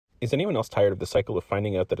Is anyone else tired of the cycle of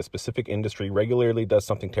finding out that a specific industry regularly does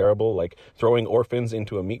something terrible, like throwing orphans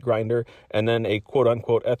into a meat grinder, and then a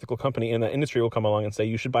quote-unquote ethical company in that industry will come along and say,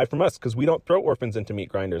 you should buy from us because we don't throw orphans into meat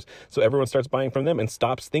grinders. So everyone starts buying from them and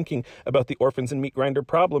stops thinking about the orphans and meat grinder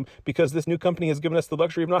problem because this new company has given us the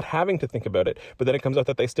luxury of not having to think about it. But then it comes out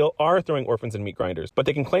that they still are throwing orphans in meat grinders. But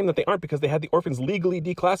they can claim that they aren't because they had the orphans legally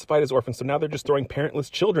declassified as orphans, so now they're just throwing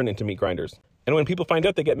parentless children into meat grinders. And when people find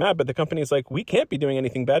out, they get mad, but the company is like, we can't be doing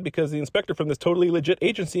anything bad because the inspector from this totally legit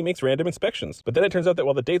agency makes random inspections. But then it turns out that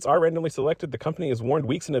while the dates are randomly selected, the company is warned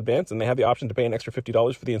weeks in advance and they have the option to pay an extra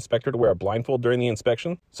 $50 for the inspector to wear a blindfold during the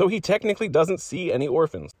inspection. So he technically doesn't see any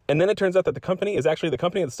orphans. And then it turns out that the company is actually the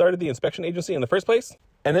company that started the inspection agency in the first place.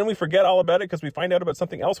 And then we forget all about it because we find out about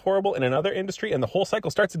something else horrible in another industry and the whole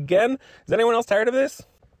cycle starts again. Is anyone else tired of this?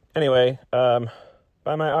 Anyway, buy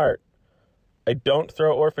my art. I don't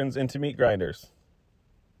throw orphans into meat grinders.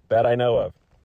 That I know of.